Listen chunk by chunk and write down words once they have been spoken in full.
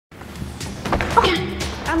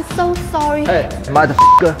I'm so sorry. Hey,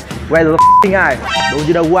 motherfucker, where the f***ing I? Don't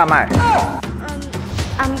you know who am I?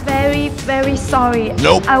 I'm very, very sorry.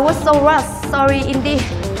 Nope. I was so rushed. Sorry indeed.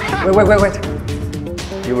 Wait.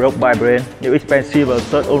 You broke my brain. You expensive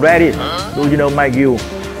shirt already. Do you know my guild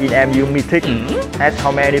in MU Mythic has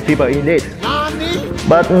how many people in it?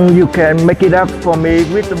 But you can make it up for me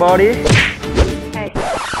with the body. Hey,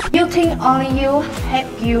 you think only you have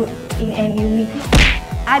you in MU Mythic?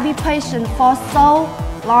 I be patient for so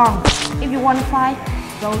long. If you want to fight,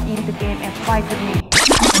 go in the game and fight with me.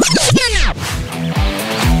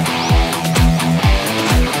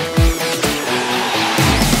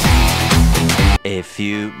 A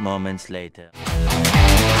few moments later.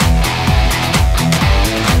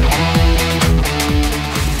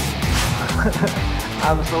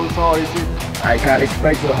 I'm so sorry, sis. I can't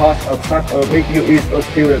expect the host of such a big you is a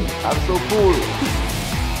student. I'm so cool.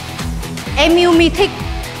 MU Mythic,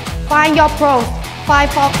 find your pros, fight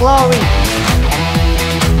for glory.